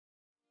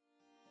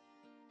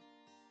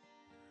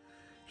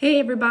Hey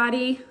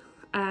everybody,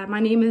 my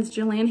name is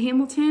Jillann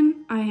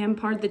Hamilton. I am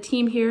part of the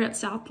team here at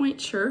SouthPoint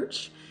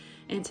Church,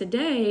 and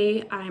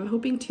today I'm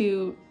hoping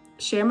to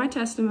share my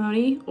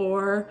testimony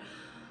or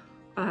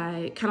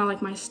kind of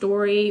like my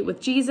story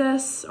with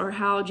Jesus, or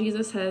how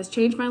Jesus has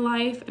changed my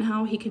life and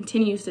how he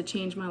continues to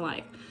change my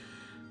life.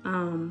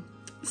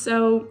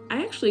 So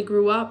I actually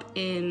grew up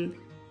in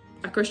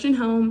a Christian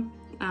home,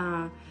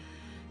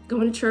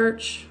 going to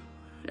church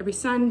every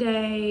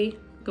Sunday,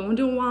 going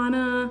to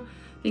Awana,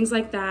 things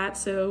like that.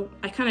 So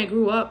I kind of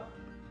grew up,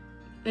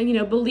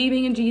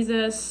 believing in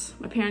Jesus.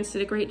 My parents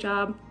did a great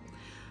job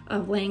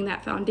of laying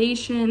that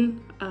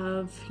foundation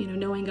of,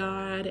 knowing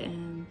God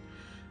and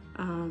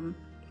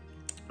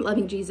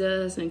loving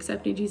Jesus and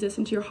accepting Jesus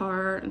into your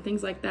heart and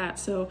things like that.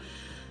 So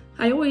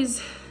I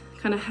always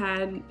kind of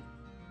had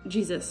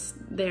Jesus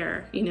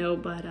there,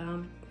 but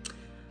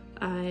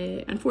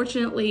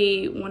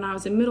unfortunately, when I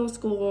was in middle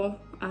school,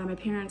 my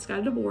parents got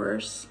a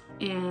divorce,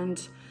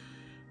 and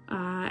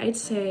I'd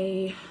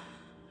say,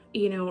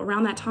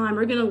 around that time,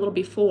 or even a little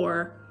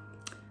before,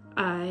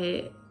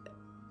 the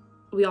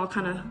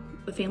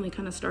family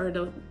kind of started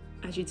to,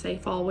 as you'd say,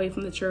 fall away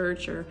from the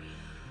church, or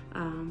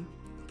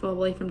fall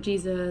away from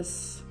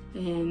Jesus.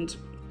 And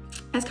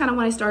that's kind of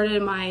when I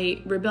started my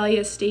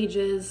rebellious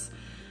stages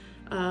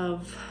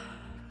of,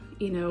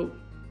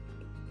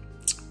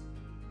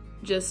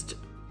 just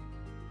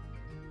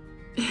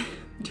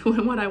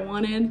doing what I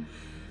wanted.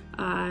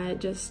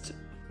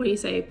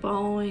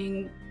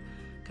 Following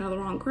kind of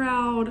the wrong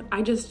crowd.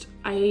 I just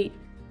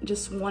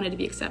wanted to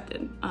be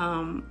accepted.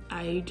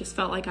 I just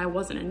felt like I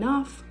wasn't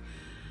enough.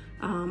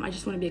 I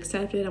just want to be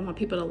accepted. I want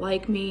people to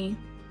like me.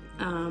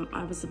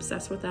 I was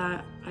obsessed with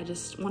that. I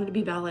just wanted to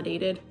be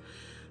validated.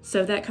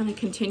 So that kind of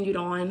continued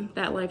on,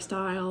 that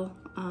lifestyle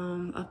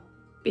of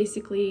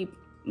basically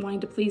wanting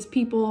to please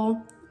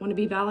people, want to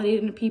be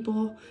validated in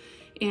people.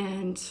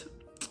 And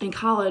in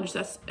college,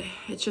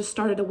 it just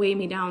started to weigh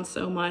me down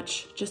so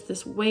much. Just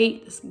this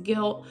weight, this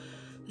guilt,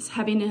 this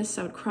heaviness.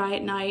 I would cry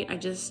at night. I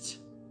just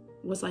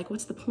was like,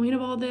 what's the point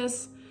of all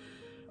this?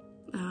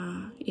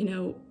 And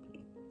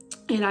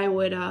I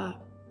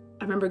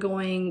remember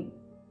going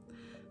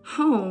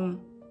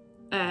home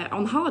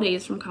on the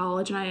holidays from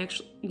college,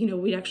 and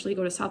we'd actually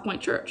go to SouthPoint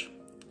Church,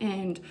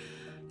 and,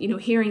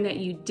 hearing that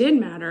you did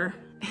matter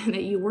and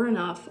that you were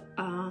enough,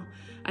 I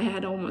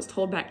had to almost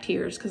hold back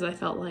tears, because I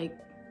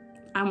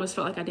almost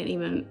felt like I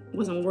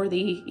wasn't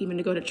worthy even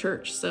to go to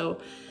church. So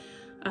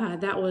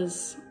that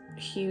was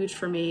huge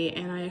for me.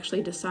 And I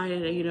actually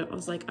decided, I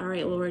was like, all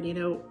right, Lord,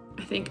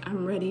 I think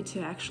I'm ready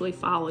to actually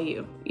follow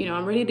you.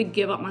 I'm ready to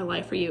give up my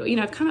life for you.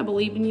 I've kind of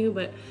believed in you,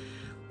 but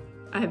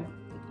I've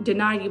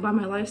denied you by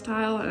my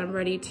lifestyle, and I'm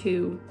ready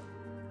to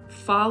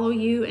follow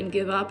you and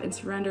give up and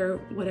surrender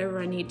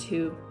whatever I need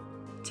to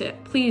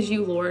please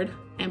you, Lord,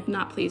 and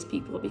not please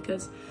people,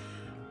 because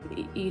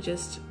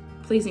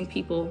pleasing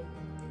people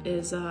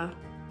is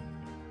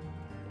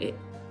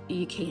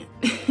you can't.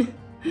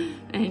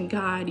 And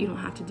God, you don't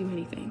have to do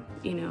anything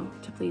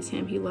to please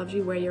him. He loves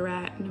you where you're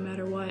at, no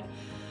matter what.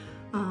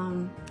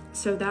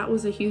 So that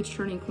was a huge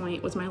turning point.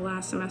 It was my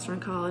last semester in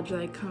college.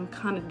 I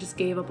kind of just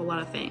gave up a lot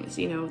of things,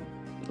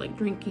 like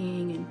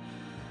drinking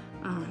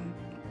and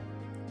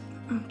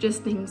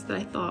just things that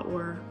I thought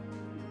were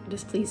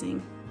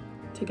displeasing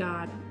to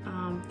God.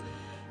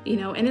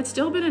 And it's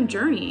still been a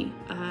journey,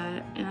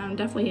 and I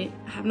definitely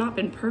have not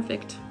been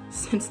perfect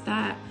since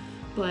that,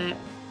 but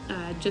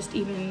just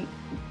even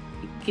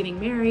getting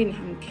married and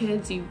having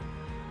kids,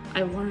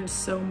 I've learned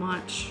so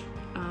much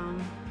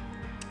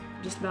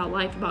just about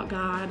life, about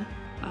God,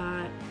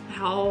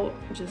 how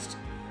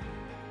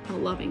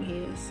loving he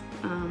is.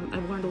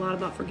 I've learned a lot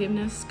about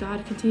forgiveness.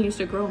 God continues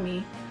to grow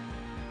me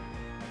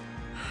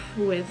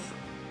with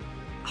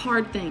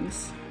hard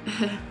things.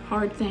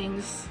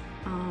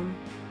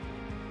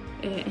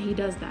 And he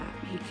does that.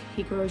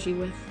 He grows you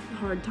with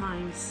hard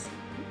times.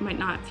 It might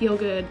not feel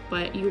good,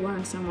 but you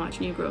learn so much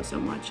and you grow so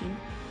much. And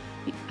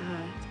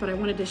but I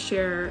wanted to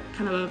share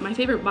kind of my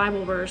favorite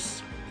Bible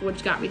verse,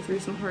 which got me through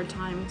some hard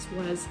times,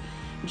 was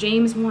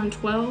James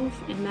 1:12,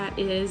 and that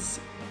is,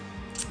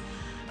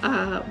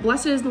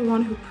 blessed is the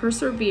one who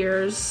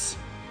perseveres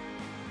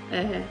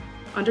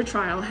under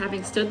trial,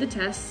 having stood the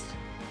test.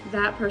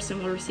 That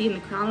person will receive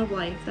the crown of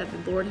life that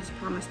the Lord has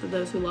promised to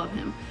those who love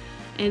him.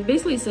 And it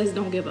basically says,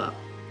 don't give up.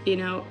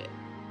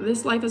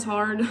 This life is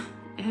hard.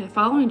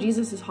 Following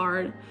Jesus is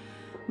hard,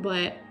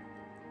 but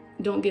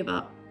don't give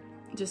up.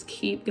 Just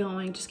keep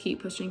going. Just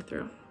keep pushing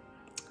through.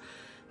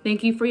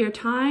 Thank you for your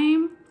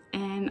time,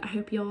 and I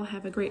hope you all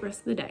have a great rest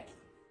of the day.